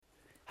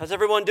How's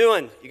everyone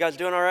doing? You guys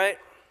doing all right?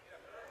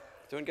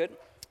 Doing good?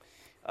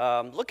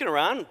 Looking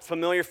around,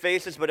 familiar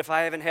faces, but if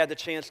I haven't had the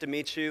chance to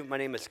meet you, my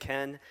name is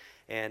Ken,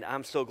 and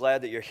I'm so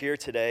glad that you're here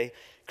today.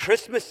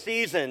 Christmas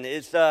season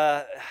is,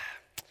 some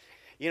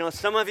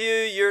of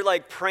you're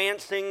like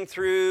prancing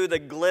through the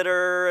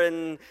glitter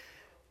and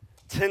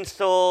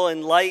tinsel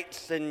and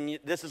lights, and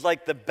this is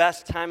like the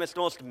best time, it's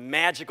the most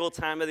magical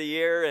time of the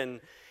year, and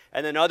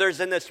then others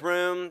in this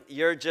room,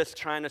 you're just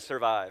trying to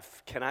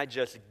survive. Can I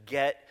just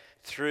get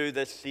through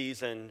this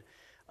season?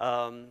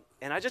 And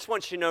I just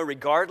want you to know,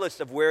 regardless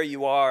of where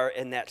you are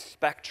in that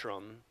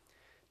spectrum,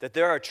 that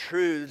there are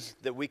truths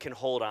that we can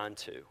hold on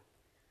to.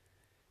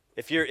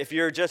 If you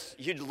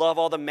love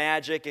all the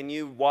magic and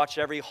you watch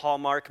every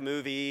Hallmark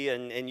movie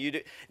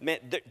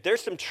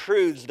there's some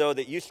truths though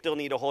that you still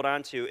need to hold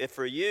on to. If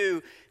for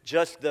you,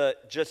 just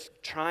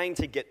trying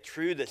to get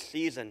through the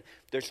season,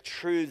 there's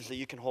truths that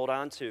you can hold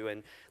on to.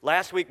 And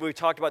last week we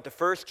talked about the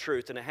first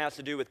truth, and it has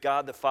to do with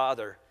God the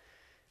Father.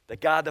 That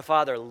God the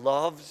Father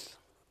loves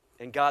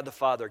and God the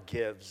Father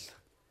gives.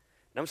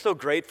 And I'm so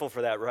grateful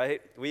for that,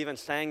 right? We even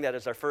sang that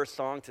as our first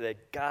song today.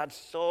 God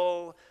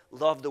so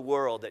loved the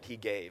world that he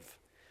gave.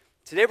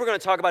 Today we're going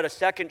to talk about a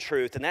second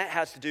truth, and that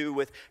has to do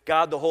with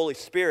God the Holy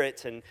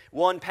Spirit, and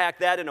we'll unpack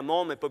that in a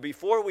moment. But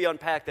before we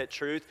unpack that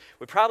truth,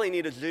 we probably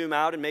need to zoom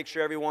out and make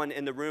sure everyone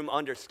in the room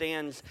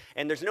understands,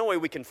 and there's no way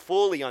we can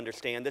fully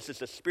understand. This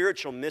is a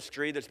spiritual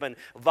mystery. There's been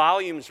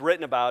volumes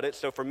written about it,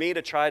 so for me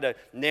to try to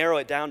narrow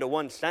it down to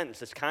one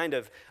sentence is kind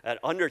of an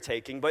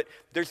undertaking. But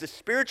there's a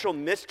spiritual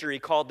mystery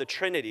called the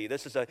Trinity.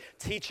 This is a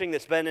teaching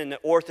that's been in the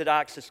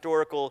Orthodox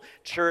historical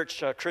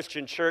church,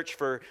 Christian church,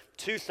 for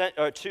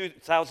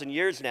 2,000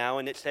 years now,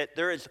 and it said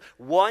there is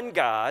one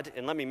God,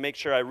 and let me make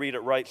sure I read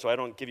it right so I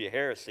don't give you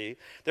heresy.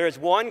 There is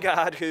one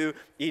God who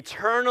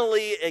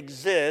eternally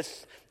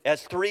exists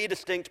as three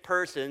distinct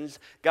persons: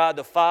 God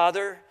the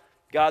Father,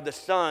 God the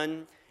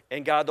Son,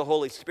 and God the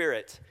Holy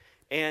Spirit.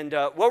 And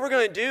what we're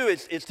going to do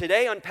is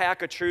today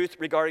unpack a truth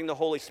regarding the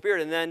Holy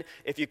Spirit. And then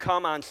if you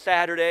come on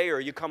Saturday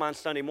or you come on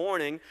Sunday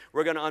morning,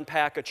 we're going to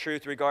unpack a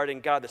truth regarding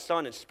God the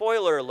Son. And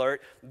spoiler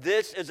alert,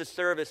 this is a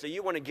service that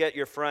you want to get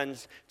your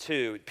friends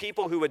to.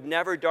 People who would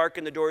never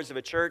darken the doors of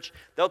a church,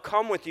 they'll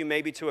come with you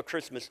maybe to a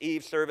Christmas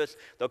Eve service.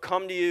 They'll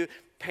come to you.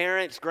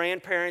 Parents,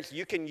 grandparents,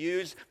 you can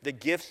use the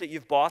gifts that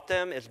you've bought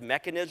them as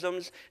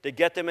mechanisms to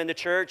get them into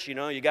church. You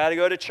know, you got to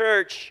go to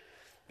church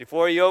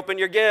before you open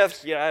your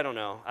gifts. Yeah, I don't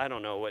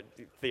know what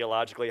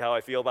theologically how I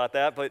feel about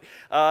that, but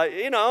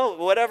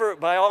whatever,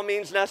 by all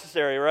means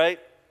necessary, right?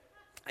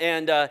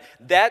 And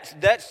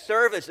that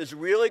service is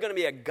really going to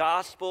be a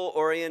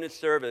gospel-oriented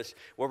service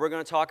where we're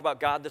going to talk about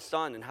God the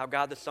Son and how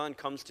God the Son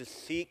comes to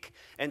seek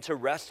and to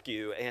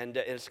rescue, and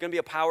it's going to be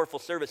a powerful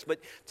service. But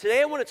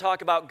today I want to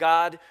talk about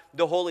God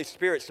the Holy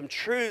Spirit, some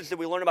truths that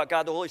we learn about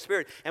God the Holy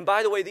Spirit. And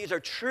by the way, these are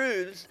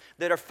truths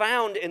that are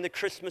found in the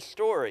Christmas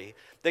story.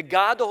 That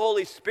God the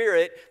Holy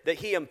Spirit, that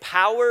he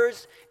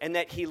empowers and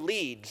that he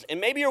leads.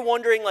 And maybe you're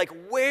wondering, like,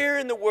 where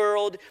in the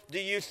world do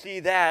you see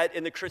that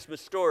in the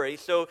Christmas story?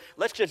 So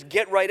let's just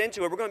get right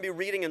into it. We're going to be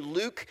reading in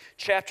Luke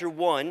chapter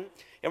 1.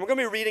 And we're going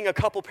to be reading a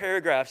couple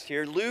paragraphs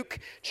here. Luke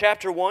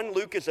chapter 1.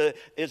 Luke is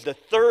the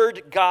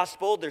third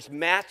gospel. There's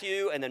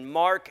Matthew and then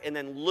Mark and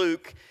then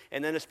Luke.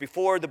 And then it's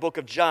before the book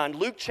of John.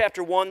 Luke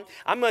chapter 1.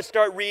 I'm going to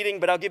start reading,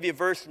 but I'll give you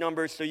verse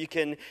numbers so you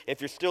can, if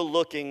you're still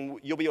looking,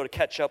 you'll be able to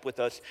catch up with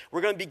us.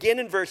 We're going to begin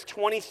in verse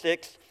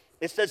 26.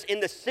 It says, "In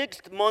the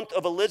 6th month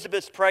of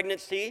Elizabeth's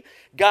pregnancy,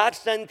 God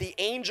sent the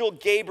angel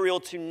Gabriel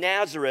to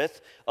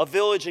Nazareth, a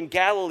village in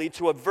Galilee,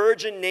 to a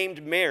virgin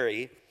named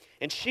Mary.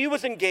 And she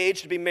was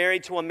engaged to be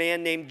married to a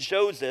man named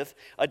Joseph,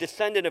 a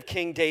descendant of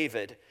King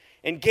David.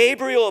 And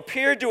Gabriel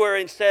appeared to her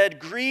and said,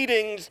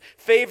 'Greetings,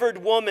 favored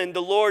woman,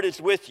 the Lord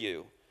is with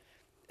you.'"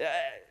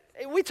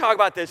 We talk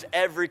about this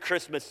every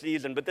Christmas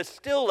season, but this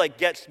still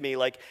gets me.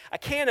 I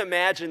can't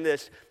imagine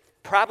this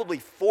probably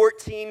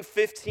 14,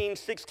 15,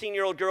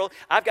 16-year-old girl.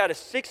 I've got a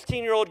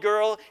 16-year-old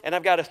girl and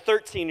I've got a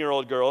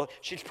 13-year-old girl.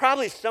 She's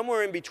probably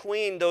somewhere in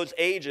between those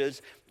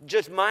ages,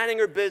 just minding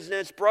her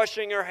business,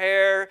 brushing her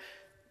hair,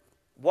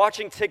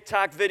 watching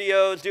TikTok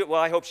videos. Well,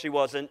 I hope she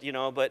wasn't,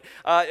 but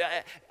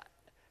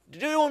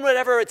doing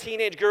whatever a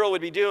teenage girl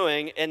would be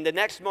doing, and the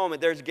next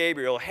moment there's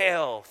Gabriel.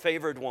 "Hail,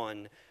 favored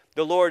one,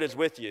 the Lord is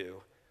with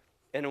you."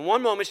 And in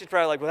one moment she's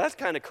probably like, well, that's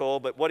kind of cool,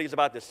 but what he's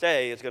about to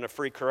say is going to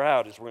freak her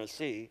out, as we're going to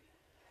see.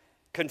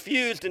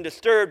 Confused and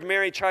disturbed,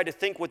 Mary tried to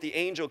think what the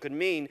angel could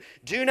mean.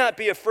 "Do not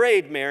be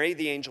afraid, Mary,"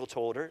 the angel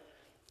told her,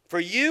 "for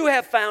you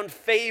have found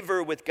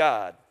favor with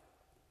God.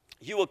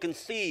 You will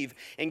conceive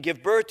and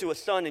give birth to a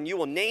son, and you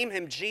will name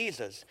him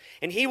Jesus.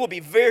 And he will be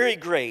very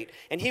great,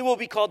 and he will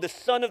be called the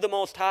Son of the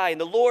Most High.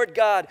 And the Lord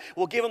God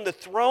will give him the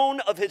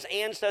throne of his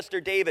ancestor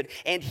David,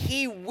 and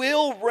he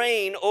will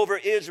reign over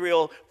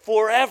Israel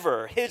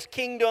forever. His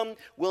kingdom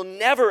will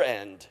never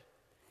end."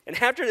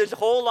 And after this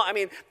whole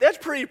that's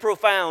pretty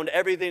profound,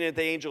 everything that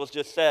the angel has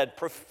just said,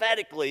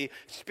 prophetically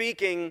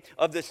speaking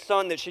of the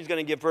son that she's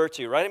going to give birth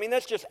to, right?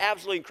 That's just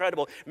absolutely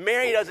incredible.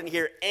 Mary doesn't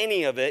hear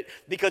any of it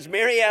because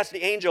Mary asked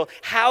the angel,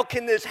 "How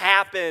can this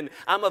happen?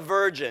 I'm a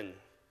virgin."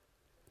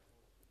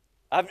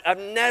 I've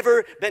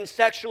never been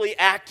sexually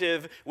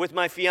active with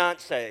my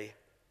fiance.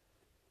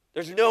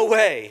 There's no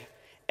way.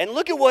 And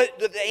look at what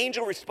the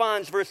angel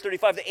responds, verse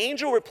 35. The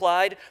angel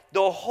replied,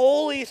 the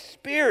Holy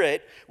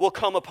Spirit will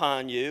come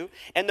upon you,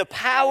 and the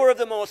power of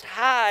the Most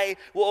High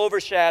will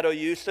overshadow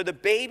you. So the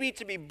baby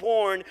to be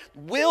born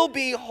will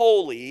be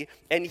holy,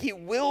 and he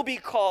will be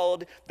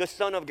called the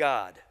Son of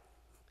God.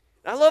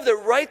 I love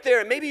that right there,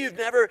 and maybe you've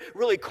never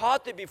really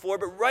caught that before,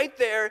 but right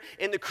there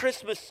in the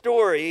Christmas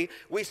story,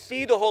 we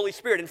see the Holy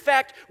Spirit. In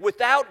fact,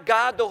 without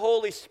God the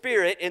Holy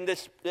Spirit in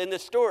this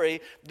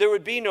story, there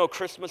would be no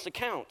Christmas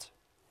account.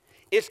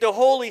 It's the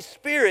Holy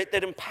Spirit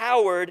that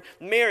empowered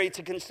Mary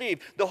to conceive.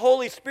 The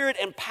Holy Spirit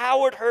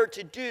empowered her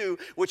to do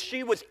what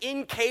she was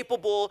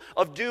incapable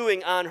of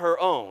doing on her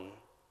own.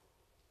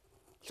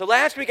 So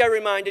last week I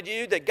reminded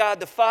you that God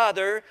the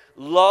Father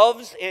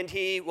loves and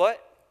he,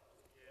 what?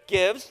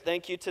 Gives.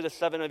 Thank you to the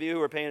 7 of you who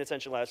were paying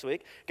attention last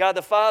week. God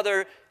the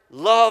Father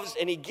loves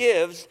and he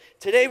gives.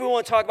 Today we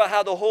want to talk about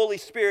how the Holy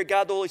Spirit,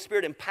 God the Holy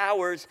Spirit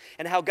empowers,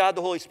 and how God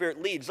the Holy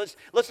Spirit leads.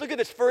 Let's look at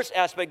this first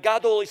aspect.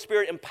 God the Holy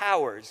Spirit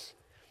empowers.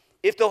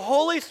 If the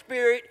Holy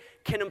Spirit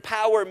can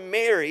empower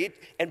Mary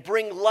and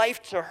bring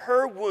life to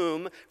her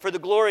womb for the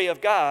glory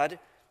of God,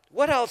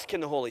 what else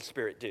can the Holy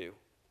Spirit do?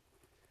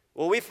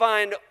 Well, we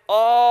find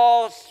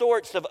all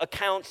sorts of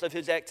accounts of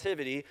his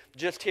activity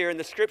just here in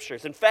the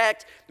scriptures. In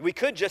fact, we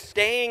could just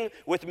staying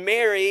with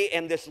Mary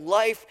and this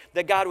life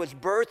that God was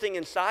birthing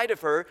inside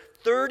of her,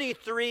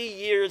 33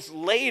 years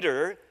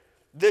later,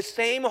 the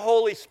same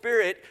Holy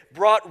Spirit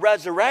brought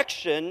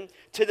resurrection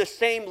to the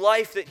same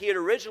life that he had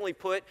originally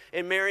put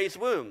in Mary's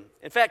womb.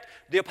 In fact,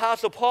 the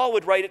Apostle Paul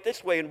would write it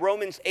this way in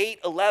Romans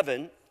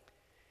 8:11.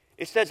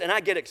 It says, and I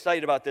get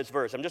excited about this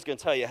verse. I'm just going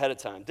to tell you ahead of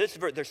time. This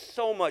verse, there's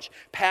so much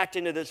packed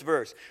into this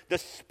verse. The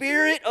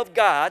Spirit of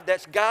God,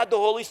 that's God the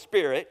Holy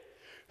Spirit,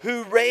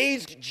 who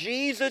raised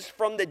Jesus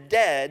from the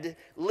dead,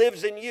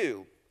 lives in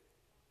you.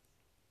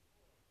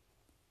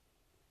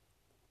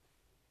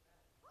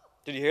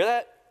 Did you hear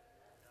that?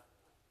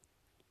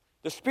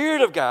 The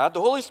Spirit of God, the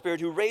Holy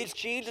Spirit, who raised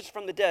Jesus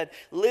from the dead,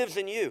 lives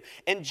in you.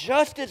 And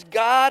just as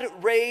God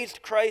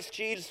raised Christ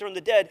Jesus from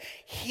the dead,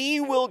 he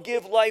will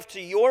give life to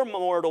your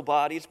mortal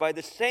bodies by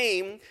the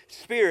same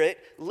Spirit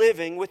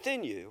living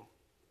within you.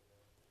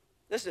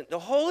 Listen, the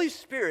Holy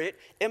Spirit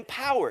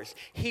empowers.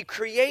 He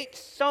creates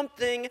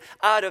something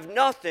out of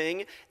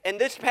nothing, and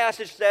this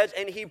passage says,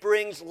 and he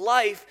brings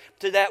life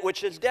to that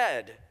which is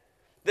dead.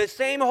 The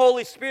same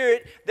Holy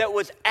Spirit that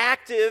was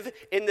active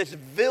in this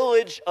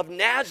village of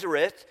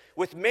Nazareth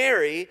with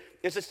Mary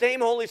is the same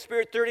Holy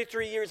Spirit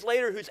 33 years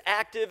later who's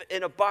active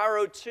in a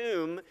borrowed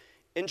tomb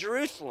in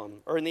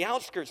Jerusalem, or in the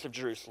outskirts of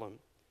Jerusalem.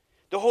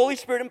 The Holy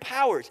Spirit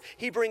empowers.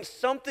 He brings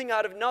something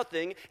out of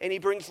nothing, and he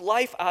brings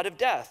life out of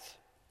death.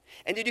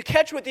 And did you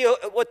catch what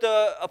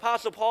the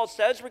Apostle Paul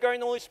says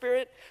regarding the Holy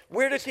Spirit?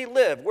 Where does he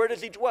live? Where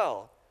does he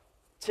dwell?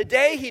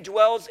 Today he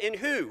dwells in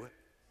who?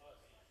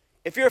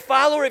 If you're a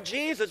follower of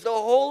Jesus, the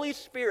Holy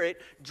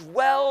Spirit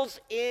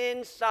dwells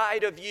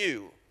inside of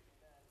you.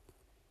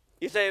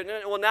 You say,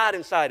 well, not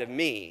inside of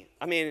me.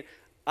 I mean,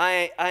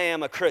 I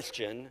am a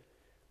Christian,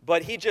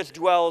 but he just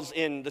dwells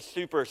in the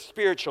super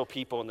spiritual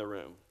people in the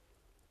room.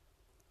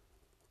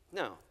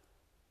 No.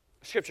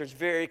 Scripture is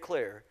very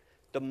clear.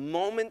 The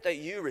moment that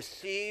you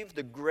receive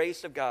the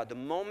grace of God, the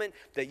moment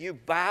that you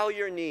bow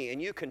your knee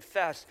and you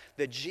confess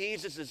that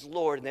Jesus is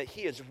Lord and that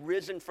he is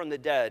risen from the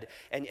dead,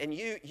 and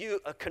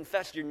you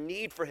confess your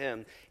need for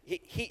him,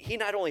 he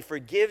not only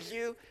forgives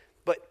you,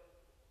 but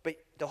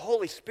the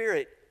Holy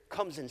Spirit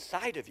comes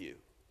inside of you.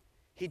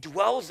 He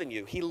dwells in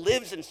you. He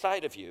lives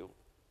inside of you.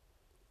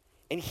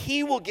 And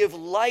he will give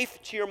life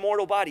to your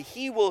mortal body.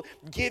 He will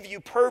give you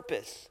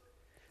purpose.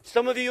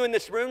 Some of you in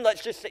this room,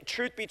 let's just say,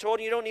 truth be told,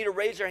 you don't need to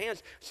raise your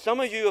hands. Some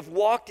of you have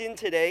walked in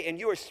today and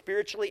you are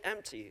spiritually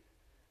empty.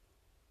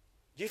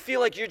 You feel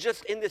like you're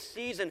just in this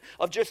season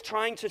of just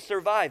trying to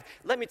survive.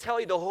 Let me tell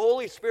you, the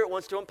Holy Spirit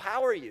wants to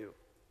empower you.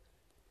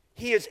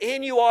 He is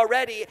in you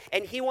already,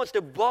 and he wants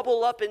to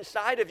bubble up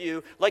inside of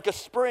you like a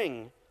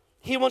spring.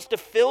 He wants to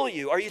fill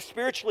you. Are you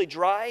spiritually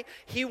dry?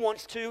 He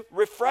wants to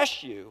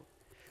refresh you.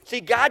 See,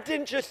 God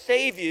didn't just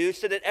save you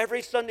so that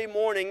every Sunday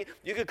morning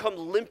you could come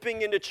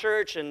limping into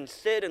church and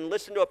sit and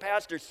listen to a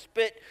pastor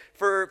spit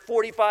for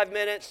 45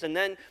 minutes and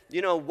then,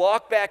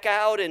 walk back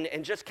out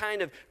and just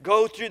kind of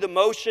go through the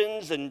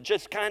motions and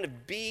just kind of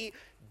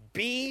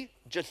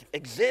just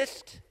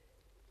exist.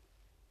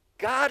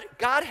 God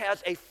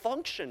has a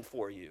function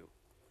for you.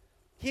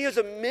 He has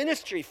a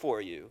ministry for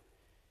you.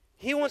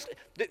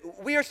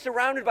 We are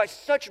surrounded by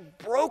such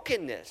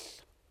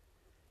brokenness.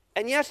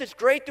 And yes, it's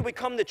great that we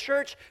come to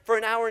church for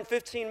an hour and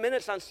 15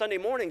 minutes on Sunday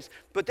mornings,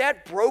 but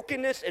that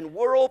brokenness in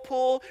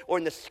Whirlpool or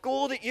in the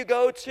school that you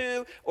go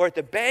to or at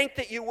the bank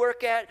that you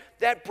work at,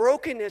 that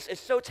brokenness is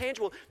so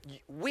tangible.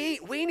 We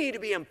need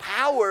to be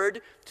empowered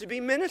to be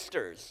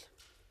ministers.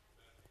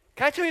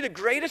 Can I tell you the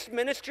greatest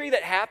ministry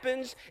that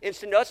happens in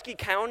Sandusky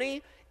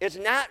County is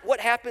not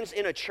what happens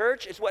in a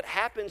church, it's what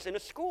happens in a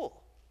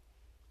school.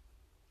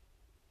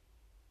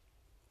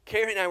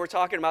 Carrie and I were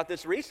talking about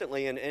this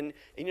recently, and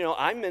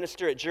I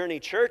minister at Journey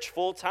Church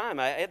full time.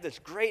 I have this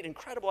great,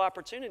 incredible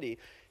opportunity.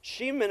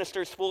 She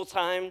ministers full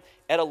time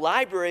at a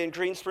library in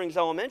Green Springs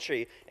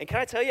Elementary. And can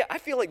I tell you, I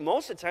feel like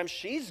most of the time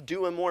she's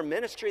doing more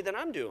ministry than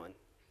I'm doing.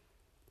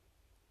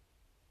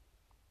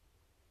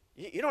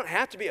 You don't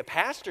have to be a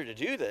pastor to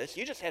do this.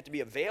 You just have to be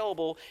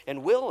available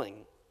and willing.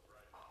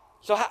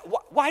 So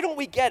why don't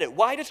we get it?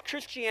 Why does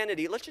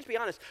Christianity, let's just be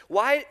honest,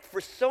 why,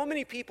 for so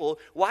many people,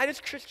 why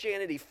does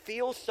Christianity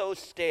feel so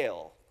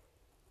stale?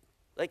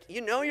 Like,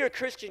 you're a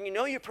Christian,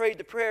 you prayed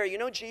the prayer,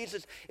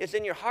 Jesus is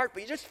in your heart,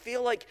 but you just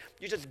feel like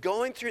you're just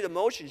going through the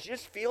motions. You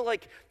just feel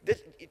like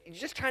you're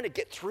just trying to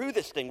get through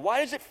this thing.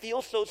 Why does it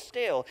feel so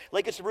stale,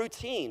 like it's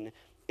routine?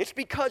 It's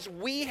because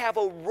we have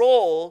a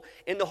role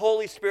in the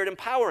Holy Spirit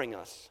empowering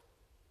us.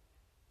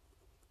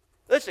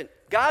 Listen,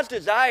 God's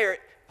desire,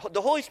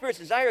 the Holy Spirit's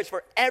desire is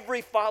for every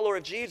follower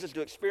of Jesus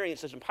to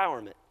experience His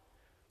empowerment.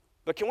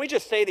 But can we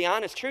just say the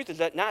honest truth is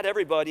that not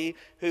everybody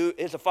who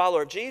is a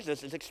follower of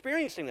Jesus is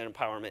experiencing that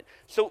empowerment.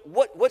 So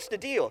what's the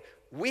deal?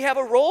 We have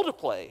a role to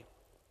play.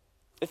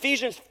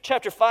 Ephesians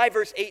chapter 5,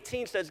 verse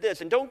 18 says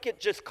this, and don't get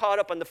just caught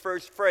up on the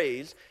first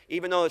phrase,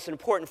 even though it's an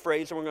important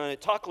phrase, and we're going to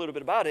talk a little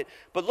bit about it,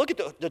 but look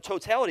at the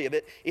totality of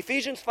it.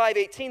 Ephesians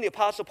 5:18, the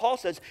Apostle Paul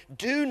says,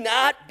 do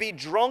not be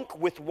drunk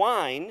with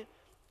wine,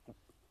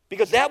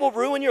 because that will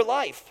ruin your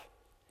life.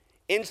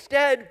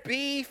 Instead,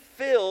 be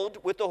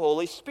filled with the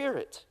Holy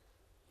Spirit.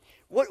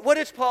 What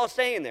is Paul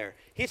saying there?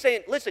 He's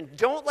saying, listen,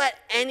 don't let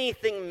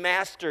anything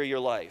master your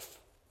life.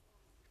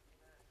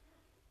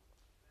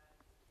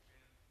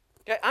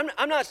 Okay,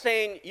 I'm not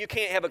saying you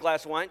can't have a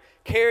glass of wine.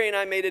 Carrie and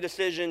I made a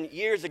decision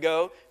years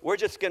ago. We're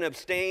just going to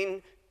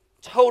abstain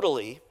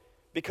totally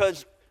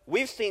because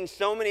we've seen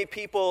so many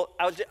people.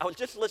 I was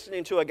just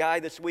listening to a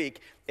guy this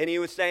week, and he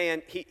was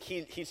saying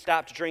he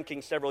stopped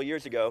drinking several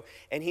years ago,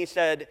 and he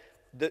said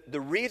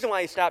the reason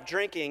why he stopped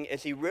drinking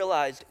is he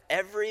realized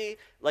every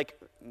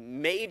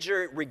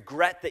major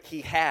regret that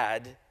he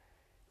had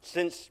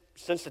since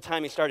the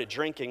time he started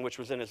drinking, which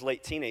was in his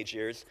late teenage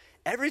years,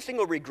 every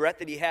single regret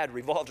that he had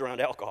revolved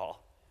around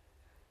alcohol.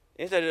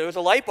 He said there was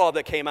a light bulb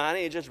that came on,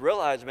 and he just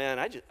realized, man,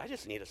 I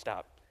just need to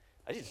stop.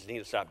 I just need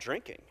to stop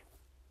drinking.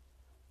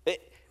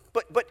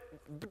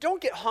 But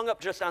don't get hung up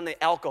just on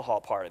the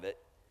alcohol part of it.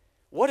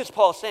 What is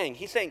Paul saying?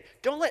 He's saying,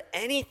 don't let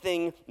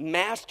anything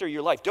master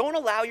your life. Don't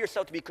allow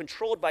yourself to be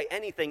controlled by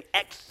anything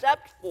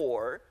except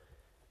for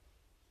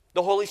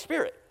the Holy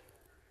Spirit.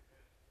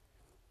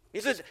 He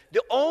says,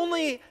 the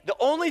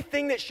only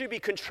thing that should be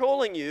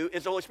controlling you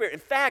is the Holy Spirit. In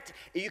fact,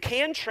 you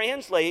can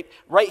translate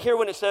right here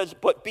when it says,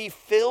 but be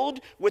filled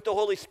with the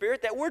Holy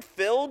Spirit. That word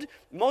filled,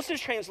 most of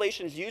the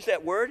translations use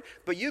that word,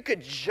 but you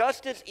could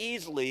just as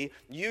easily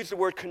use the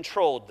word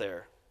controlled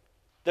there.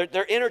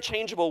 They're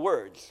interchangeable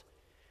words.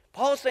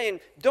 Paul's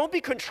saying, don't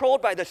be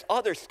controlled by this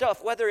other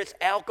stuff, whether it's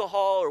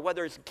alcohol or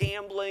whether it's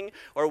gambling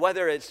or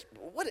whether it's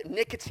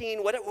nicotine,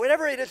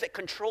 whatever it is that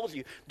controls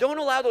you. Don't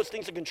allow those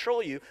things to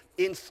control you.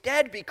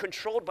 Instead, be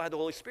controlled by the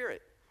Holy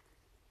Spirit.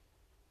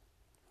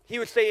 He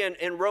would say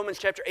in Romans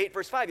chapter 8,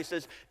 verse 5, he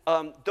says,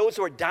 those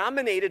who are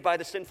dominated by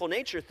the sinful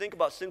nature think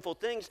about sinful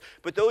things,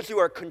 but those who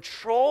are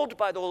controlled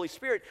by the Holy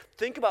Spirit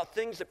think about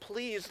things that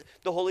please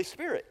the Holy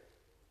Spirit.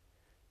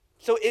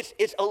 So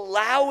it's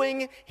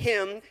allowing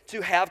Him to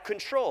have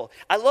control.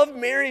 I love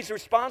Mary's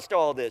response to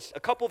all this. A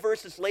couple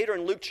verses later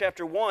in Luke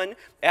chapter 1,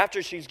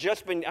 after she's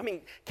just been,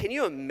 can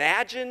you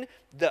imagine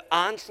the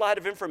onslaught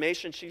of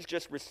information she's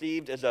just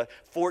received as a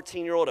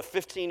 14-year-old, a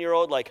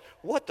 15-year-old? Like,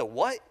 what the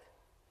what?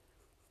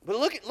 But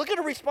look at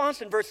her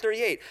response in verse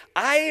 38.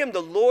 I am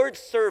the Lord's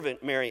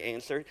servant, Mary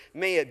answered.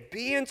 May it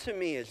be unto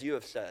me as you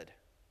have said.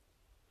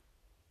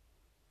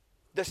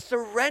 The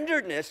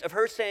surrenderedness of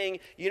her saying,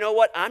 you know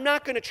what, I'm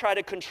not going to try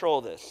to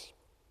control this.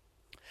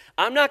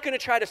 I'm not going to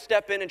try to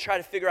step in and try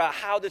to figure out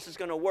how this is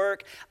going to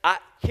work.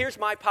 Here's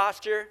my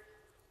posture.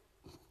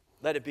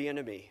 Let it be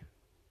unto me.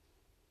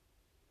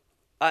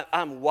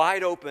 I'm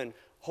wide open.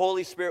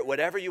 Holy Spirit,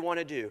 whatever you want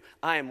to do,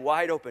 I am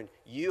wide open.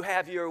 You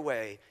have your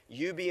way.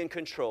 You be in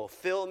control.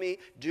 Fill me.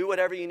 Do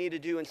whatever you need to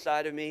do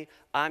inside of me.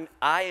 I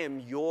am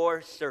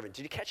your servant.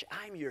 Did you catch it?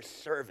 I'm your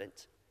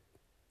servant.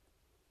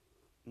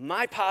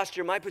 My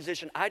posture, my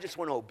position, I just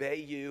want to obey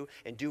you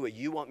and do what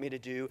you want me to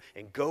do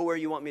and go where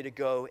you want me to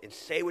go and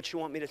say what you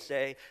want me to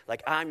say.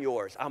 Like, I'm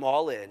yours. I'm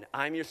all in.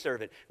 I'm your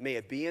servant. May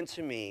it be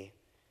unto me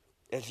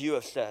as you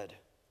have said.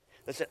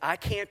 Listen, I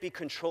can't be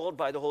controlled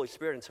by the Holy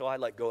Spirit until I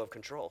let go of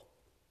control.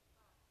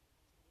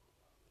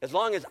 As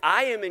long as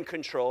I am in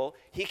control,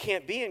 He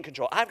can't be in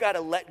control. I've got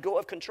to let go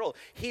of control.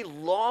 He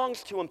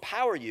longs to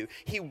empower you.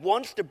 He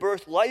wants to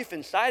birth life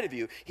inside of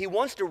you. He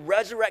wants to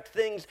resurrect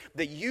things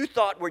that you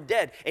thought were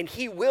dead, and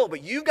He will,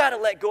 but you've got to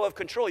let go of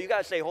control. You've got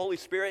to say, Holy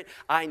Spirit,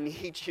 I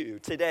need you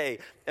today.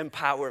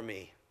 Empower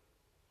me.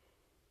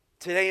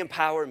 Today,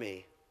 empower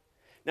me.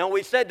 Now,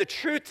 we said the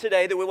truth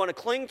today that we want to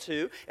cling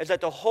to is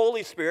that the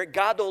Holy Spirit,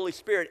 God the Holy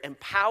Spirit,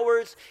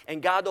 empowers,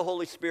 and God the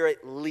Holy Spirit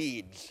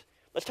leads.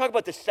 Let's talk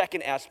about the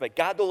second aspect.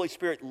 God the Holy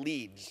Spirit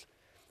leads.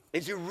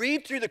 As you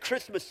read through the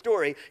Christmas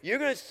story, you're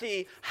going to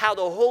see how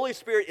the Holy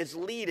Spirit is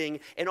leading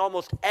in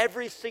almost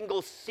every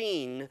single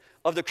scene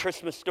of the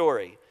Christmas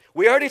story.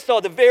 We already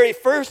saw the very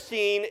first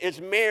scene is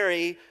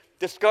Mary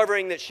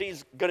discovering that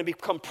she's going to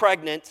become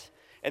pregnant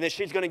and that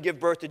she's going to give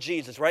birth to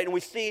Jesus, right? And we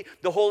see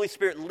the Holy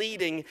Spirit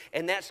leading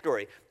in that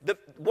story.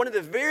 One of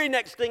the very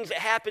next things that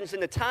happens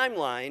in the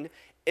timeline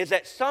is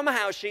that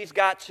somehow she's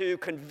got to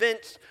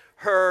convince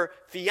her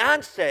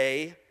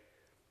fiancé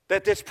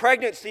that this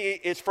pregnancy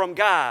is from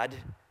God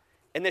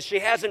and that she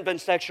hasn't been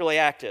sexually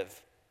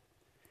active,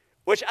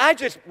 which I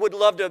just would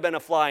love to have been a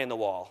fly in the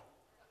wall.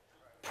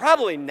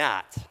 Probably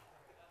not.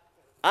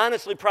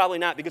 Honestly, probably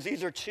not, because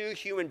these are two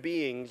human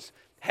beings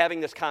having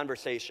this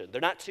conversation.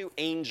 They're not two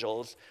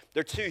angels.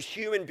 They're two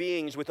human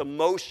beings with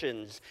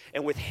emotions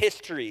and with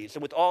histories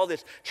and with all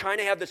this, trying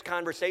to have this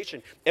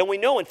conversation. And we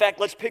know, in fact,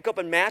 let's pick up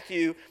in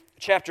Matthew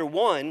chapter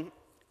 1,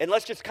 and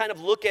let's just kind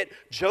of look at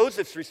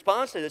Joseph's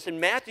response to this. In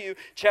Matthew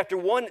chapter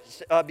 1,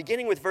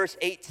 beginning with verse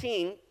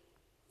 18,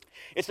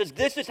 it says,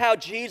 "This is how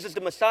Jesus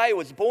the Messiah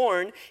was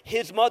born.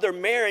 His mother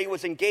Mary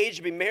was engaged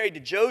to be married to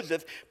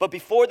Joseph, but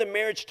before the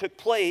marriage took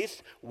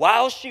place,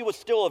 while she was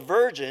still a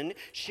virgin,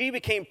 she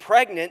became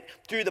pregnant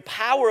through the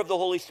power of the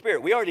Holy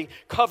Spirit." We already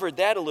covered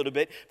that a little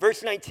bit.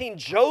 Verse 19,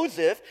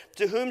 "Joseph,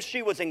 to whom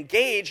she was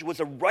engaged, was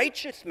a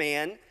righteous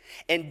man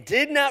and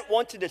did not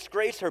want to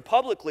disgrace her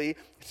publicly,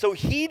 so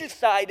he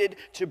decided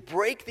to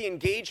break the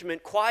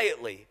engagement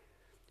quietly."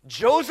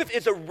 Joseph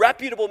is a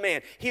reputable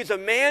man. He's a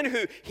man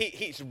who,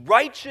 he's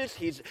righteous.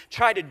 He's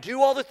tried to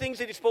do all the things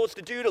that he's supposed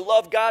to do, to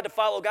love God, to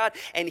follow God.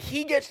 And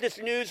he gets this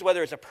news,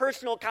 whether it's a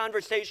personal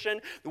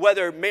conversation,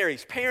 whether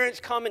Mary's parents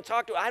come and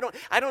talk to her.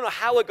 I don't know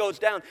how it goes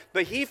down,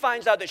 but he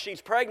finds out that she's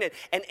pregnant.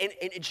 And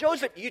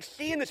Joseph, you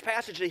see in this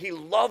passage that he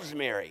loves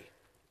Mary.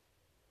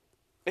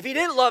 If he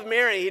didn't love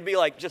Mary, he'd be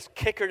like, just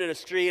kick her to the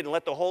street and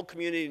let the whole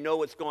community know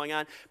what's going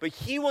on. But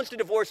he wants to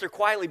divorce her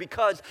quietly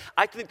because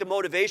I think the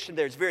motivation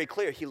there is very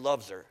clear. He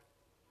loves her.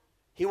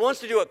 He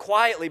wants to do it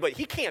quietly, but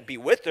he can't be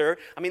with her.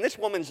 I mean, this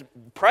woman's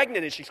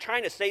pregnant and she's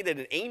trying to say that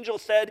an angel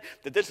said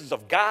that this is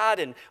of God,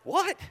 and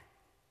what?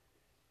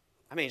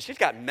 I mean, she's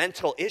got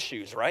mental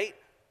issues, right?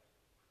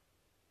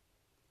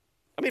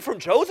 I mean, from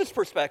Joseph's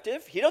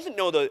perspective, he doesn't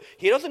know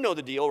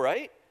the deal,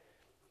 right?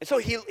 And so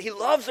he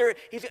loves her.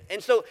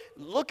 And so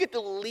look at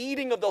the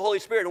leading of the Holy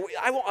Spirit.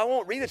 I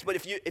won't read this, but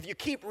if you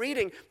keep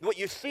reading, what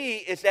you see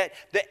is that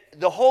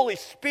the Holy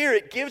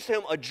Spirit gives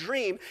him a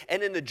dream,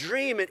 and in the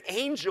dream, an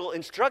angel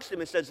instructs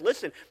him and says,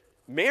 "Listen,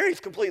 Mary's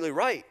completely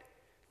right.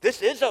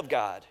 This is of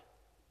God."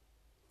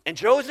 And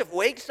Joseph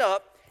wakes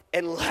up,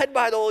 and led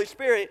by the Holy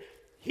Spirit,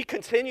 he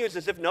continues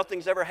as if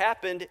nothing's ever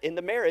happened in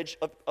the marriage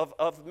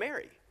of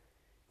Mary.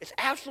 It's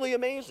absolutely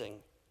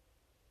amazing.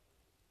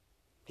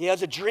 He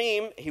has a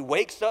dream, he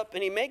wakes up,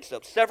 and he makes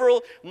up.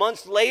 Several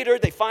months later,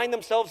 they find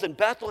themselves in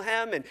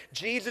Bethlehem, and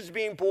Jesus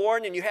being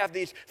born, and you have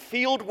these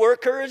field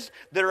workers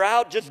that are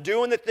out just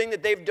doing the thing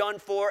that they've done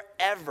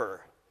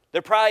forever.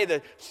 They're probably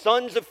the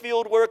sons of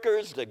field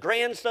workers, the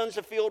grandsons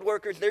of field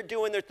workers. They're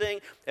doing their thing.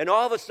 And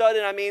all of a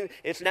sudden, I mean,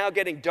 it's now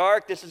getting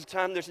dark. This is the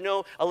time there's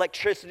no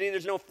electricity.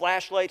 There's no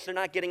flashlights. They're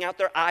not getting out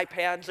their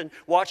iPads and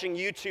watching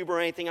YouTube or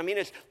anything. I mean,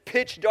 it's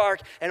pitch dark.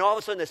 And all of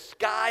a sudden, the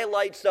sky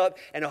lights up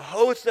and a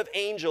host of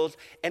angels.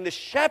 And the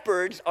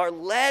shepherds are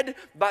led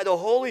by the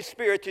Holy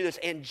Spirit through this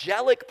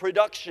angelic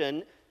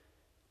production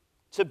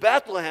to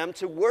Bethlehem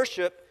to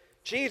worship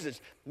Jesus.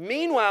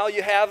 Meanwhile,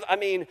 you have,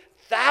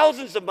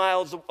 thousands of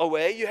miles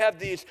away, you have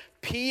these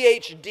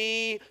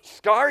PhD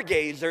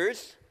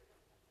stargazers,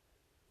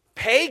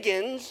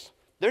 pagans.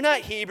 They're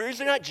not Hebrews,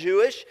 they're not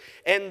Jewish,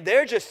 and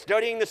they're just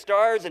studying the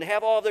stars and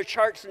have all their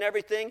charts and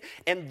everything,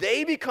 and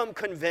they become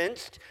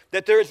convinced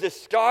that there's this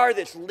star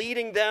that's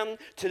leading them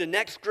to the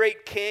next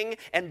great king,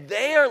 and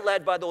they are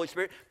led by the Holy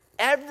Spirit.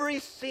 Every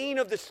scene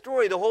of the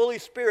story, the Holy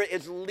Spirit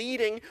is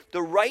leading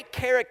the right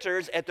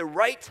characters at the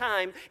right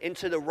time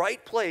into the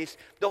right place.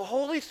 The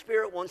Holy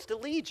Spirit wants to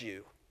lead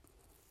you.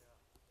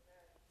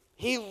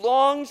 He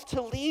longs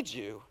to lead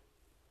you.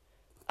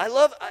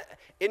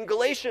 In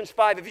Galatians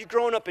 5, if you've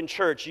grown up in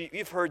church,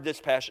 you've heard this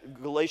passage,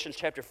 Galatians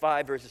chapter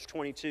 5, verses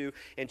 22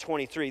 and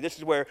 23. This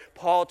is where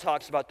Paul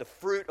talks about the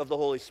fruit of the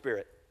Holy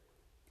Spirit.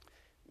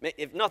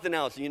 If nothing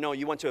else, you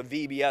went to a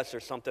VBS or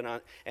something,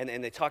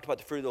 and they talked about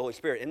the fruit of the Holy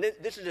Spirit. And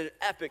this is an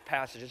epic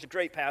passage. It's a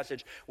great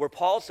passage where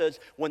Paul says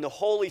when the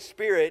Holy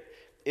Spirit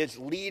is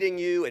leading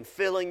you and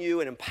filling you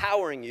and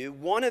empowering you,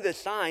 one of the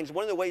signs,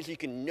 one of the ways you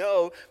can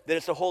know that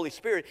it's the Holy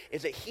Spirit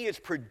is that he is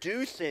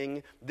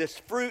producing this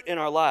fruit in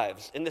our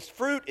lives. And this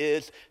fruit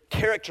is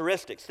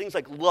characteristics, things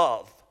like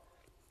love,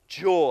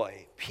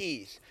 joy,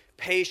 peace,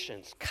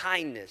 patience,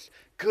 kindness,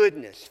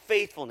 goodness,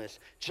 faithfulness,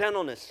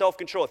 gentleness,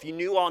 self-control. If you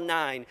knew all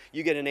 9,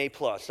 you get an A+.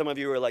 Some of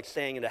you are like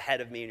saying it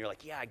ahead of me, and you're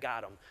like, yeah, I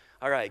got them.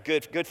 All right,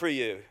 good for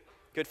you.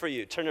 Good for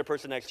you. Turn to the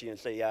person next to you and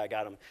say, yeah, I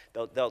got them.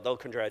 They'll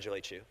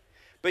congratulate you.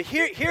 But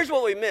here's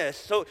what we miss.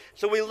 So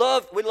we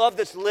love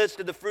this list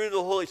of the fruit of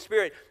the Holy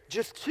Spirit.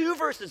 Just 2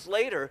 verses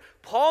later,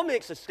 Paul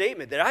makes a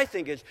statement that I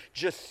think is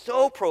just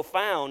so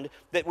profound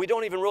that we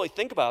don't even really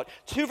think about.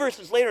 2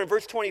 verses later, in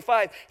verse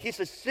 25, he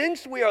says,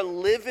 since we are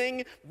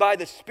living by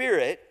the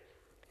Spirit,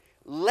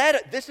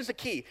 this is a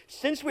key.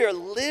 Since we are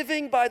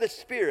living by the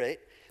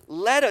Spirit,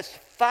 let us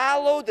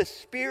follow the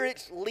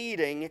Spirit's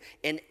leading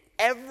in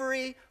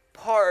every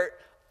part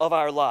of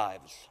our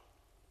lives.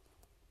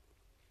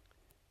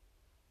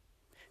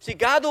 See,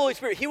 God the Holy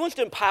Spirit, he wants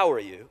to empower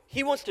you.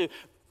 He wants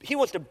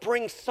to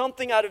bring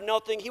something out of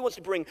nothing. He wants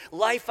to bring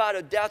life out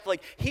of death.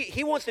 Like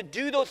he wants to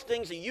do those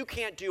things that you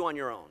can't do on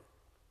your own.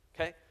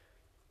 Okay?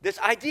 This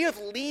idea of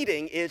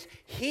leading is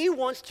he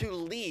wants to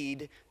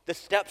lead the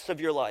steps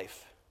of your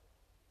life.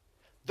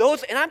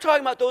 And I'm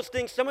talking about those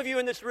things. Some of you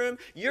in this room,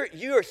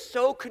 you are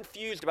so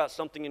confused about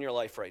something in your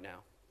life right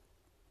now.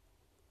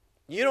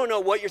 You don't know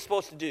what you're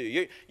supposed to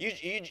do.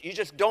 You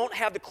just don't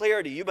have the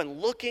clarity. You've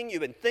been looking,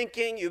 you've been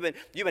thinking, you've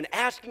been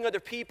asking other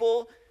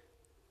people.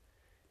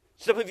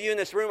 Some of you in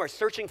this room are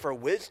searching for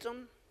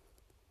wisdom.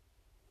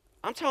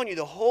 I'm telling you,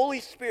 the Holy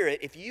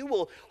Spirit, if you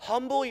will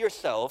humble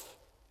yourself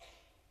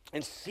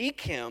and seek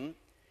him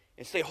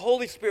and say,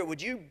 Holy Spirit,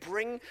 would you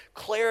bring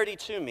clarity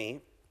to me?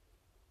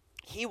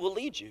 He will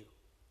lead you.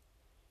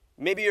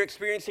 Maybe you're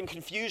experiencing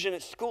confusion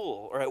at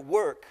school or at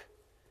work,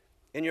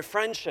 in your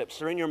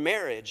friendships or in your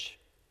marriage.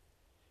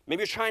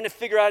 Maybe you're trying to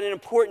figure out an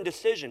important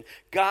decision.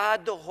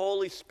 God, the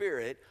Holy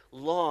Spirit,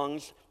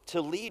 longs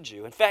to lead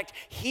you. In fact,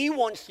 he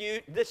wants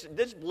you, this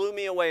blew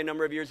me away a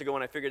number of years ago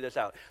when I figured this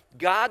out.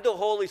 God, the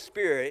Holy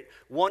Spirit,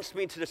 wants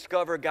me to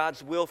discover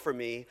God's will for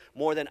me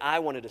more than I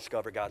want to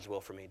discover God's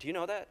will for me. Do you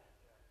know that?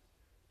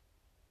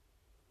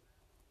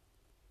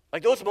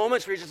 Like those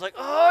moments where you're just like,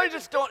 oh, I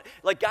just don't,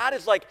 like God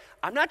is like,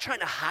 I'm not trying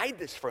to hide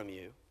this from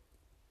you.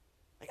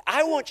 Like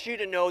I want you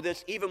to know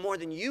this even more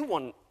than you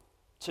want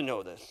to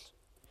know this.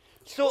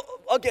 So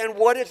again,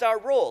 what is our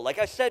role? Like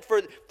I said,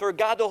 for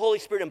God the Holy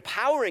Spirit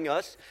empowering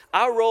us,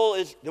 our role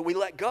is that we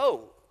let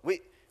go.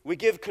 We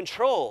give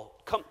control.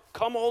 Come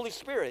Holy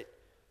Spirit,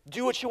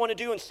 do what you want to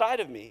do inside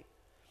of me.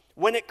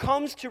 When it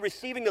comes to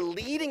receiving the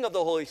leading of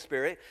the Holy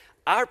Spirit,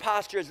 our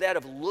posture is that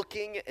of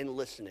looking and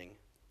listening.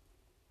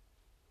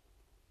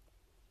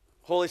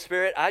 Holy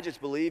Spirit, I just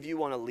believe you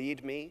want to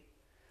lead me.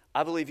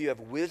 I believe you have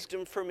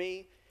wisdom for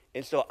me.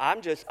 And so I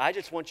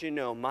just want you to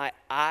know my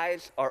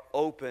eyes are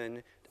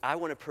open. I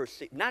want to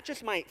perceive, I'm not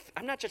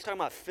just talking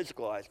about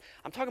physical eyes.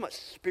 I'm talking about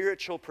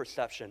spiritual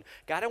perception.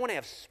 God, I want to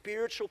have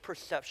spiritual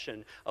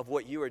perception of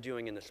what you are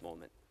doing in this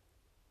moment.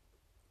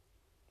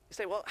 You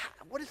say, well,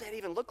 what does that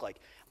even look like?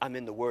 I'm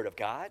in the Word of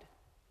God.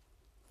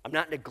 I'm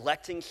not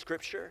neglecting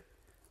Scripture.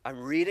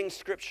 I'm reading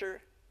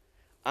Scripture.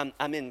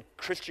 I'm in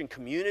Christian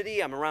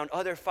community. I'm around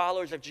other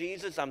followers of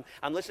Jesus. I'm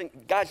listening.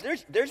 Guys,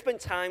 there's been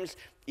times,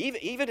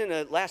 even in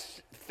the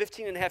last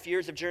 15 and a half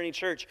years of Journey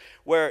Church,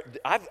 where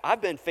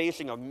I've been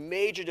facing a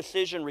major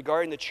decision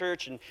regarding the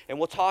church, and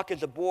we'll talk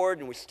as a board,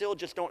 and we still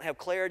just don't have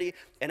clarity.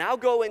 And I'll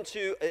go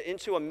into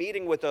a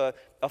meeting with a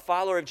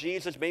follower of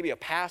Jesus, maybe a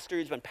pastor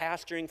who's been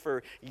pastoring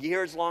for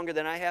years longer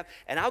than I have,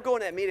 and I'll go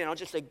in that meeting, and I'll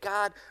just say,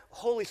 God,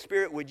 Holy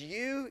Spirit, would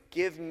you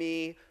give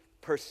me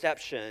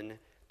perception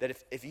that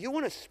if you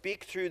want to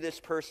speak through this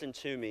person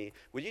to me,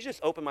 would you just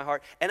open my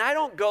heart? And I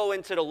don't go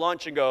into the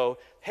lunch and go,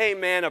 hey,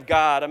 man of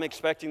God, I'm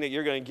expecting that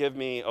you're going to give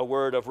me a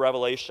word of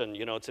revelation,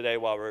 today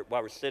while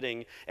we're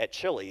sitting at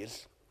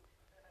Chili's.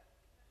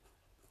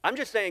 I'm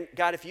just saying,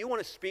 God, if you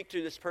want to speak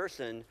through this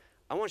person,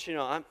 I want you to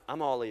know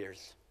I'm all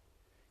ears.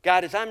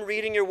 God, as I'm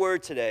reading your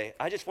word today,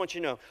 I just want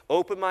you to know,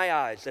 open my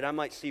eyes that I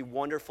might see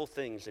wonderful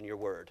things in your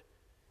word.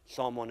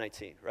 Psalm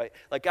 119, right?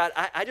 Like, God,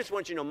 I just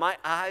want you to know my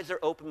eyes are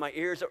open, my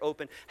ears are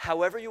open.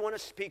 However you want to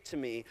speak to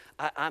me,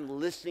 I'm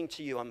listening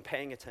to you. I'm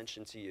paying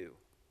attention to you.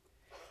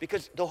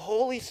 Because the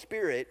Holy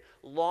Spirit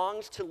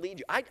longs to lead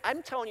you.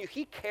 I'm telling you,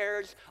 he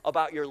cares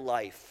about your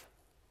life.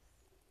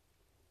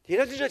 He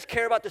doesn't just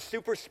care about the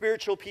super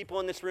spiritual people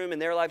in this room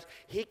and their lives.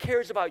 He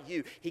cares about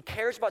you. He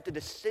cares about the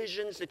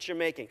decisions that you're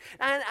making.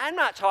 And I'm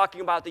not talking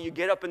about that you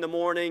get up in the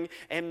morning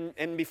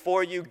and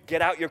before you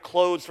get out your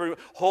clothes for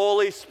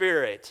Holy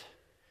Spirit,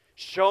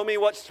 show me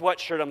what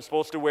sweatshirt I'm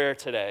supposed to wear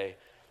today.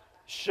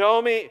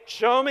 Show me.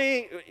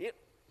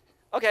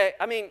 Okay,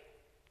 I mean,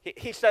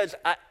 he says,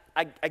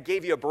 I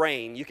gave you a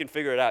brain. You can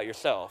figure it out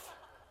yourself.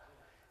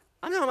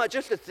 I'm talking about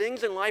just the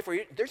things in life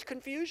where there's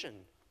confusion.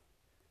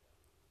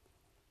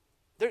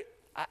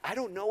 I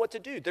don't know what to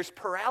do. There's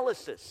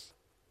paralysis.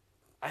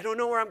 I don't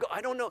know where I'm going.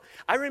 I don't know.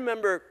 I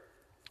remember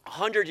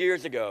 100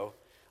 years ago,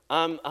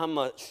 I'm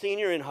a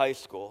senior in high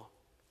school.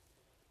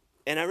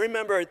 And I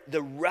remember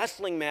the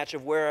wrestling match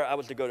of where I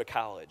was to go to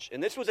college.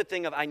 And this was a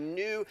thing of I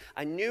knew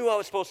I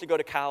was supposed to go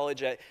to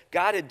college.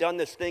 God had done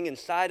this thing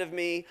inside of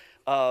me.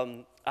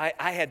 I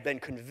had been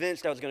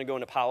convinced I was going to go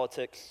into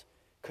politics.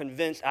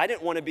 Convinced. I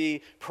didn't want to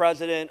be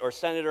president or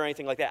senator or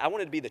anything like that. I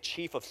wanted to be the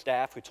chief of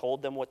staff who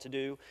told them what to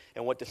do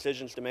and what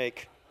decisions to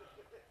make.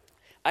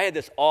 I had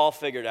this all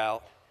figured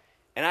out.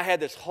 And I had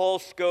this whole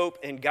scope,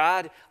 and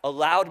God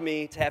allowed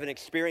me to have an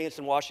experience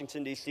in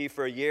Washington, D.C.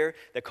 for a year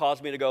that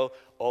caused me to go,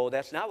 oh,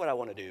 that's not what I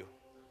want to do.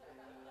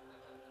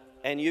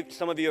 And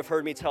some of you have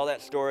heard me tell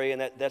that story,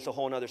 and that's a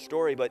whole other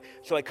story. But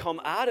so I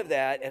come out of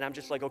that, and I'm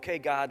just like, okay,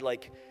 God,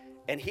 like,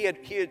 and he had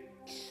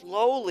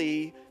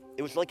slowly,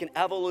 it was like an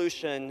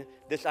evolution,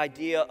 this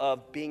idea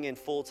of being in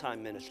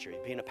full-time ministry,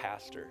 being a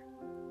pastor.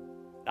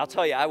 And I'll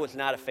tell you, I was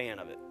not a fan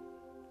of it.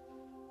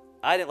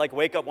 I didn't like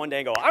wake up one day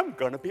and go, I'm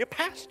going to be a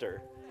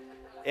pastor.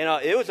 You know,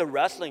 it was a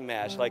wrestling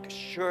match. Like,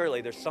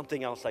 surely there's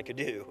something else I could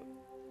do.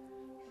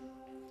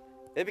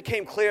 It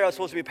became clear I was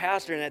supposed to be a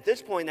pastor, and at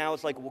this point now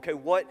it's like, okay,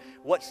 what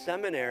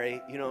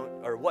seminary, you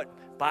know, or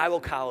what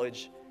Bible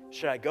college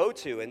should I go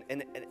to?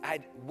 And I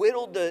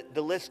whittled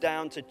the list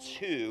down to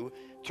 2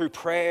 through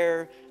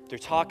prayer, through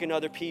talking to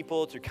other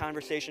people, through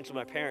conversations with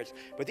my parents.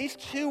 But these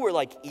 2 were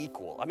like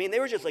equal. I mean, they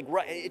were just like,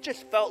 right, it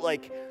just felt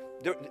like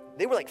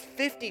they were like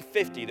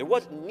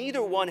 50-50.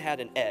 Neither one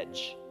had an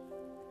edge.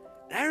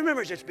 And I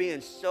remember just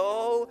being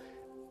so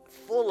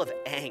full of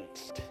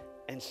angst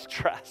and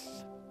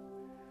stress.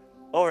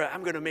 Or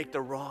I'm going to make the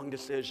wrong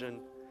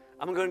decision.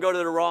 I'm going to go to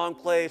the wrong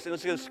place, and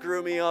it's going to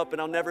screw me up,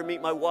 and I'll never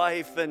meet my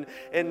wife, and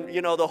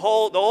you know, the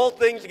whole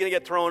thing's going to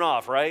get thrown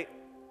off, right?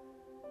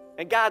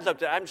 And God's up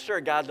there. I'm sure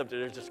God's up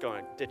there just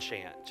going,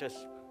 DeChant,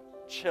 just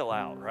chill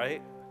out,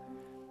 right?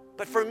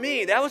 But for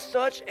me, that was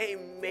such a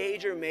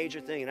major,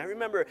 major thing. And I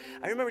remember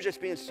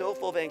just being so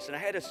full of angst, and I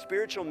had a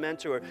spiritual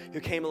mentor who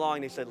came along,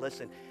 and he said,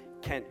 listen,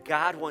 Ken,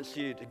 God wants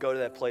you to go to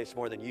that place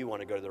more than you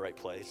want to go to the right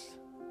place.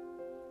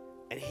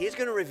 And he's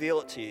going to reveal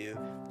it to you.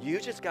 You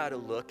just got to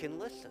look and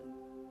listen.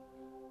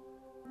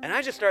 And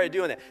I just started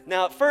doing that.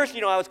 Now, at first,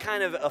 you know, I was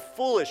kind of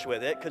foolish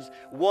with it because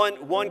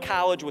one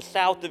college was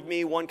south of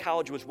me, one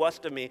college was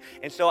west of me.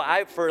 And so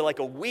for like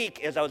a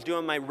week, as I was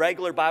doing my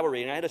regular Bible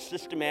reading, I had a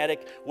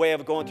systematic way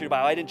of going through the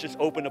Bible. I didn't just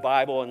open the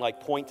Bible and like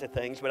point to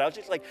things, but I was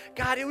just like,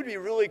 God, it would be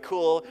really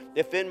cool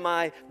if in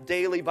my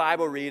daily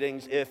Bible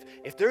readings, if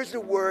there's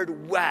the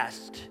word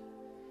west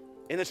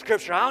in the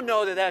scripture, I'll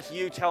know that that's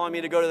you telling me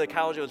to go to the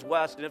college that was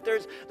west. And if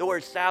there's the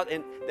word south,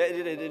 and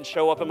it didn't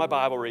show up in my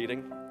Bible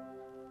reading,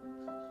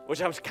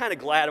 which I was kind of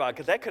glad about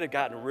because that could have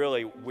gotten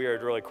really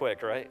weird really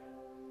quick, right?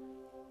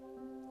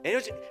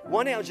 And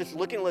one day I was just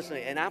looking and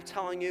listening, and I'm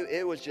telling you,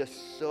 it was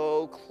just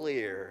so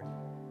clear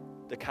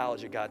the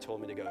college that God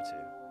told me to go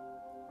to.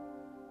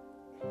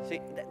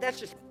 See, that's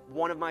just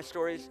one of my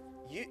stories.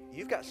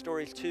 You've got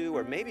stories too,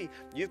 or maybe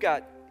you've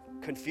got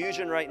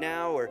confusion right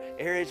now or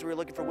areas where you're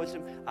looking for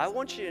wisdom. I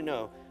want you to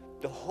know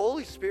the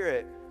Holy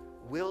Spirit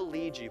will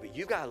lead you, but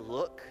you got to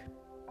look.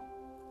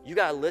 You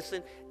got to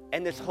listen.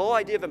 And this whole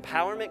idea of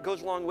empowerment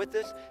goes along with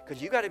this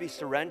because you got to be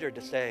surrendered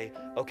to say,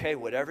 okay,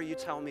 whatever you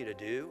tell me to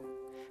do,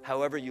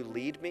 however you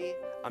lead me,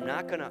 I'm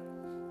not going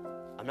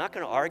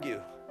to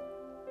argue.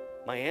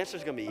 My answer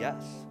is going to be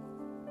yes.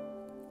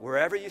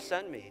 Wherever you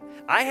send me.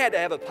 I had to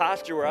have a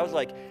posture where I was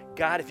like,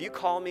 God, if you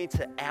call me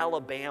to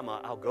Alabama,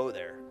 I'll go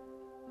there.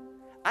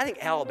 I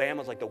think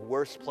Alabama is like the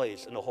worst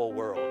place in the whole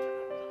world.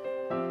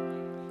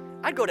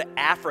 I'd go to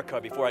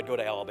Africa before I'd go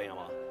to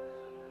Alabama.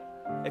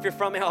 If you're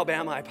from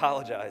Alabama, I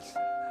apologize.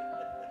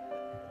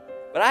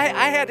 But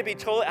I had to be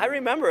told, I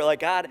remember,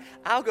 like, God,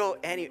 I'll go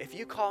if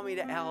you call me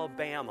to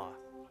Alabama,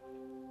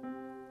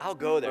 I'll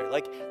go there.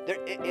 Like,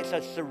 it's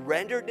a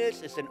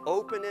surrenderedness, it's an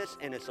openness,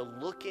 and it's a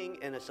looking,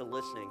 and it's a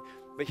listening.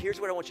 But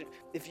here's what I want you to,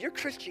 if your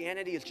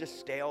Christianity is just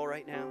stale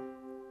right now,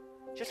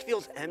 just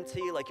feels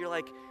empty, like you're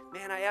like,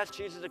 man, I asked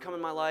Jesus to come in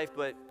my life,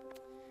 but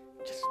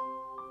it just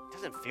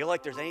doesn't feel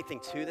like there's anything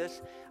to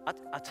this.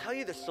 I'll tell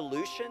you the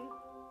solution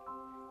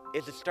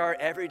is to start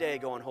every day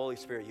going, Holy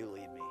Spirit, you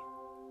lead me.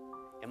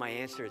 And my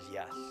answer is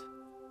yes.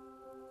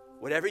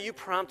 Whatever you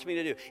prompt me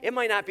to do. It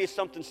might not be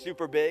something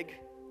super big.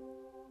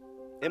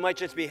 It might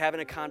just be having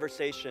a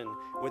conversation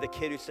with a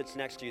kid who sits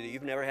next to you that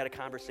you've never had a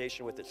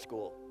conversation with at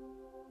school.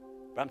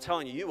 But I'm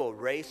telling you, you will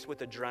race with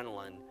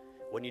adrenaline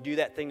when you do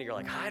that thing that you're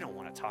like, I don't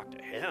want to talk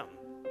to him.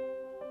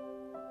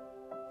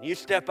 You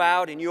step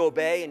out and you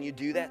obey and you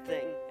do that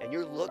thing and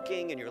you're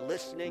looking and you're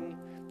listening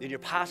and your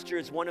posture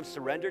is one of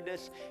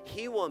surrenderedness.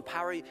 He will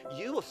empower you.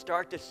 You will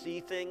start to see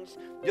things.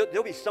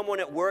 There'll be someone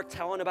at work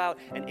telling about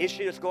an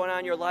issue that's going on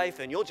in your life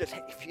and you'll just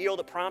feel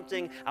the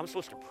prompting. I'm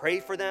supposed to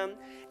pray for them.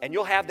 And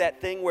you'll have that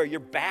thing where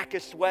your back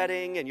is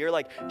sweating and you're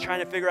like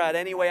trying to figure out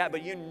any way out,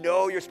 but you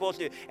know you're supposed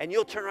to. And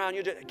you'll turn around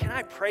and you'll just, can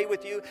I pray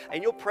with you?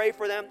 And you'll pray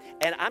for them.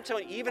 And I'm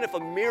telling you, even if a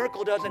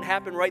miracle doesn't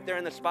happen right there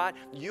in the spot,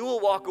 you will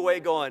walk away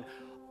going,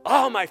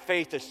 oh, my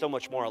faith is so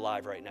much more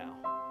alive right now.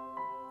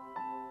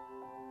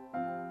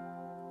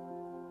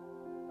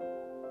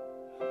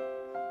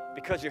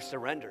 Because you're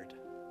surrendered.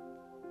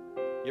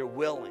 You're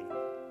willing.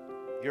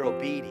 You're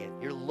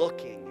obedient. You're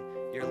looking.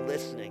 You're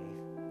listening.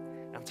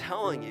 I'm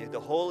telling you, the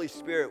Holy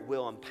Spirit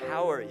will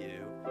empower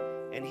you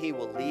and He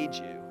will lead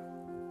you.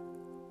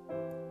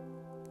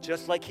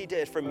 Just like He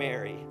did for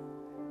Mary.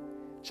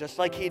 Just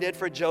like He did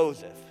for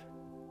Joseph.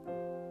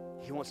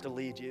 He wants to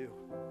lead you.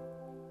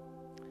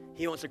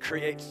 He wants to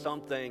create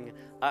something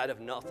out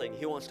of nothing.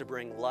 He wants to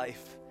bring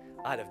life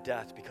out of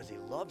death because He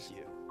loves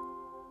you.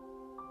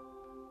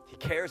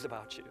 cares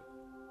about you.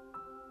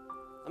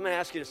 I'm going to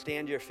ask you to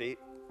stand to your feet.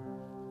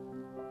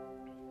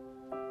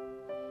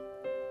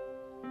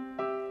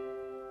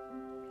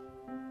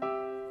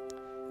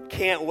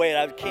 Can't wait.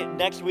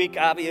 Next week,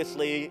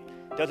 obviously,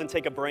 doesn't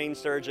take a brain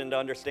surgeon to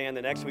understand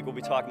that next week we'll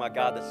be talking about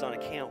God the Son. I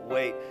can't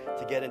wait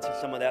to get into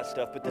some of that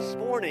stuff. But this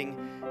morning,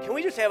 can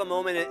we just have a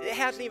moment? It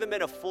hasn't even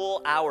been a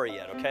full hour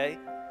yet, okay?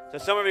 So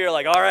some of you are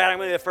like, all right, I'm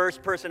going to be the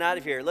first person out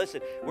of here.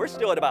 Listen, we're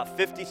still at about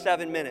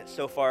 57 minutes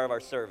so far of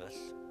our service.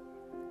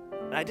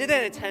 And I did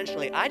that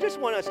intentionally. I just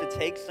want us to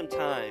take some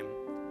time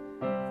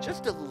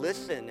just to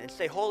listen and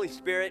say, Holy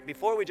Spirit,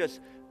 before we just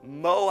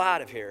mow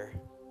out of here,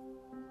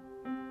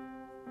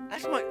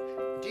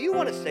 do you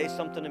want to say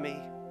something to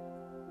me?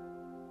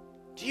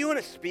 Do you want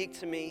to speak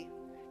to me?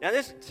 Now,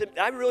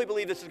 I really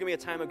believe this is going to be a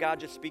time of God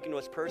just speaking to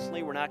us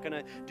personally. We're not going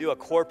to do a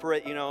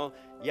corporate,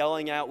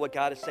 yelling out what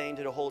God is saying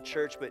to the whole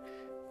church. But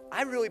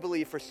I really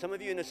believe for some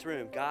of you in this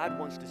room, God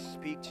wants to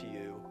speak to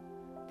you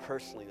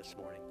personally this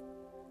morning.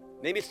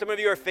 Maybe some of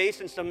you are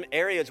facing some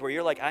areas where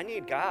you're like, I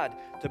need God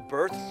to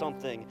birth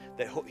something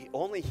that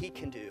only He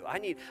can do. I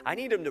need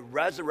Him to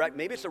resurrect.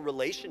 Maybe it's a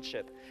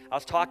relationship. I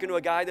was talking to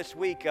a guy this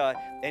week,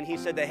 and he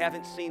said they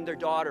haven't seen their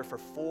daughter for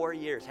 4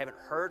 years, haven't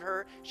heard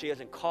her. She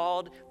hasn't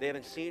called. They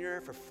haven't seen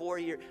her for 4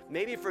 years.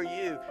 Maybe for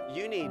you,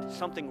 you need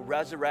something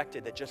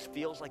resurrected that just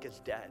feels like it's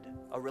dead,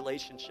 a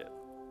relationship.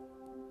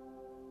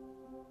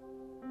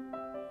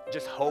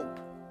 Just hope.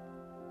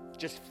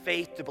 Just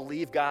faith to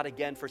believe God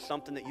again for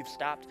something that you've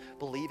stopped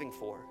believing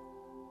for.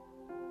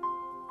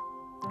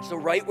 So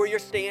right where you're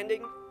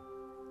standing,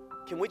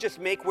 can we just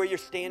make where you're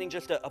standing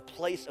just a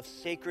place of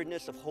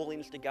sacredness, of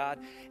holiness to God?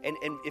 And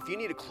if you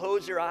need to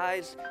close your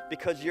eyes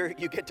because you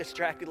get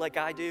distracted like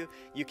I do,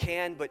 you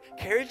can. But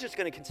Carrie's just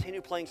going to continue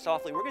playing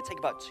softly. We're going to take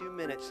about 2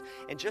 minutes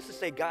and just to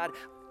say, God,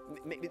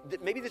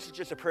 maybe this is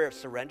just a prayer of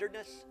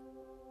surrenderedness.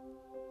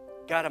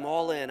 God, I'm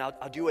all in.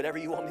 I'll do whatever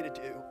you want me to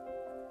do.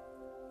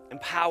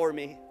 Empower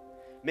me.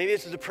 Maybe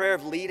this is a prayer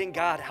of leading.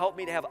 God, help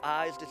me to have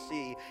eyes to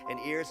see and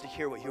ears to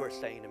hear what you are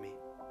saying to me.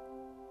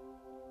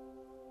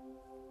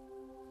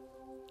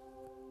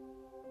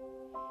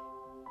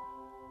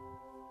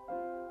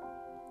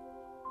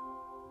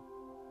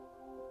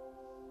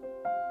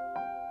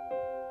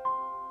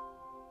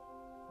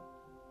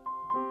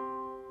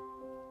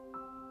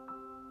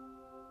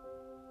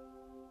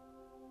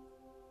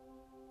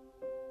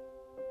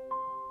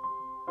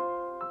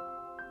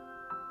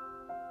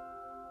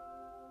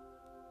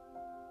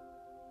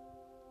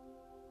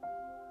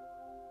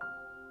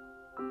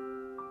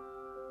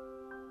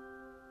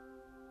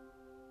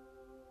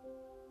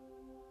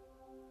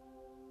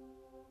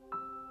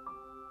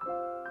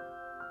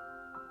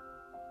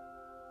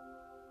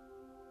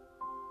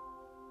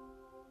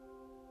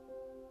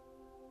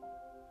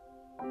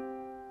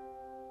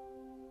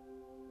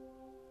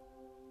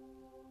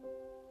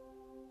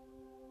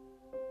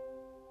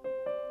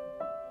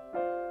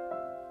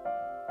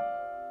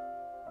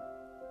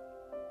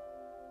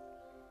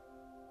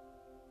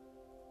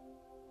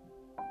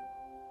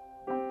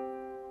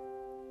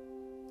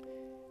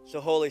 So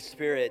Holy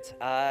Spirit,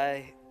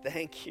 I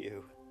thank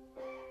you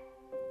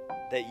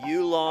that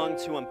you long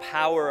to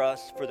empower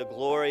us for the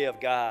glory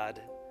of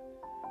God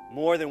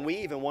more than we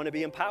even want to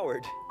be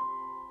empowered.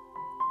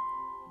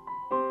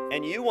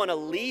 And you want to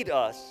lead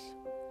us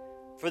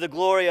for the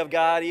glory of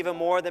God even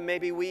more than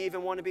maybe we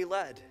even want to be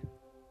led.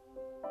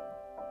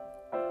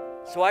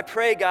 So I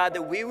pray, God,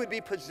 that we would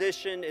be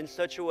positioned in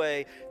such a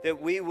way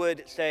that we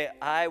would say,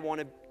 I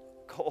want to,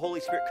 Holy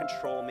Spirit,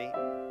 control me.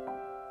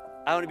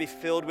 I want to be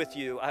filled with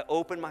you. I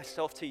open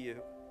myself to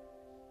you.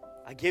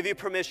 I give you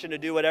permission to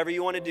do whatever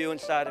you want to do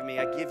inside of me.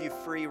 I give you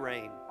free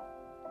reign.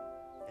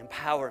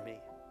 Empower me.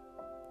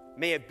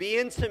 May it be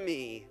into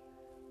me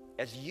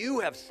as you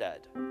have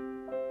said.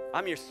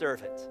 I'm your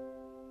servant.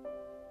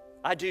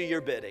 I do your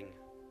bidding.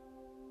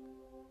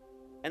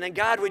 And then,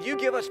 God, would you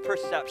give us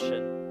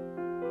perception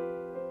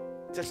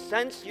to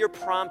sense your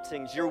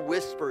promptings, your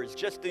whispers,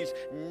 just these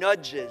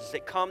nudges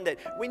that come that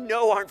we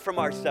know aren't from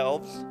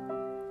ourselves.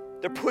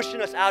 They're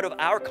pushing us out of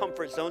our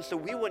comfort zone so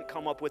we wouldn't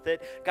come up with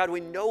it. God,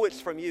 we know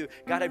it's from you.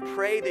 God, I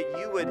pray that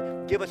you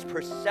would give us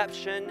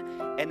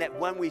perception and that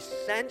when we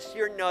sense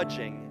your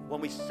nudging,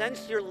 when we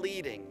sense your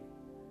leading,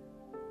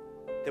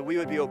 that we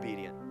would be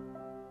obedient.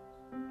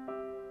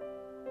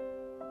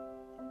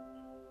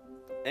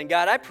 And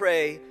God, I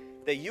pray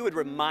that you would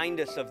remind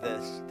us of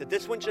this, that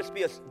this wouldn't just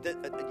be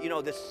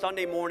this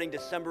Sunday morning,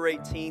 December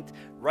 18th,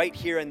 right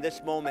here in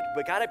this moment.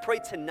 But God, I pray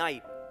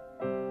tonight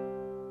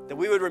that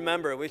we would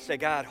remember, we'd say,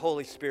 God,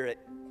 Holy Spirit,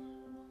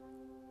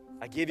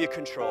 I give you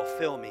control,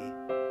 fill me.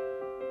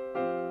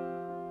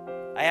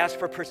 I ask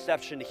for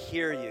perception to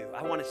hear you.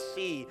 I want to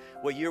see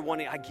what you're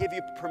wanting. I give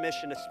you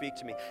permission to speak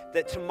to me.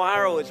 That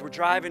tomorrow as we're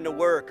driving to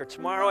work or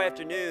tomorrow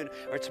afternoon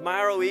or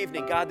tomorrow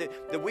evening, God,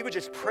 that we would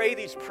just pray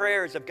these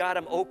prayers of, God,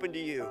 I'm open to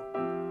you.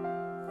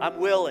 I'm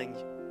willing.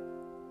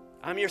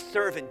 I'm your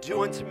servant.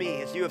 Do unto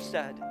me as you have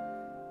said.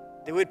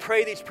 That we'd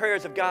pray these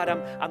prayers of, God,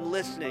 I'm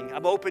listening.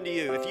 I'm open to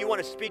you. If you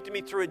want to speak to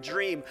me through a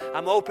dream,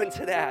 I'm open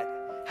to that.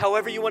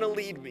 However you want to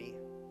lead me.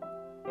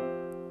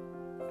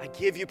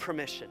 give you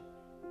permission.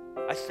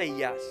 I say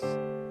yes.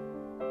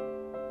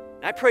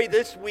 And I pray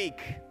this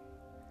week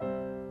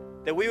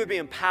that we would be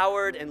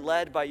empowered and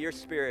led by your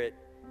Spirit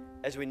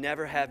as we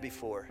never have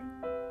before.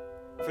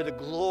 For the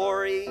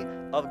glory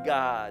of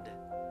God,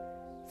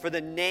 for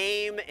the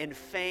name and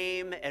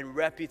fame and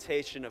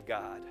reputation of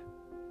God.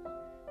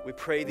 We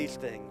pray these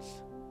things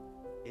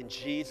in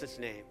Jesus'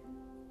 name.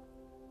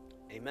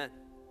 Amen.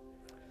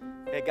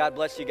 Hey, God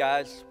bless you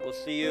guys. We'll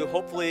see you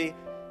hopefully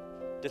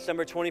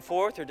December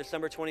 24th or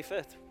December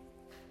 25th.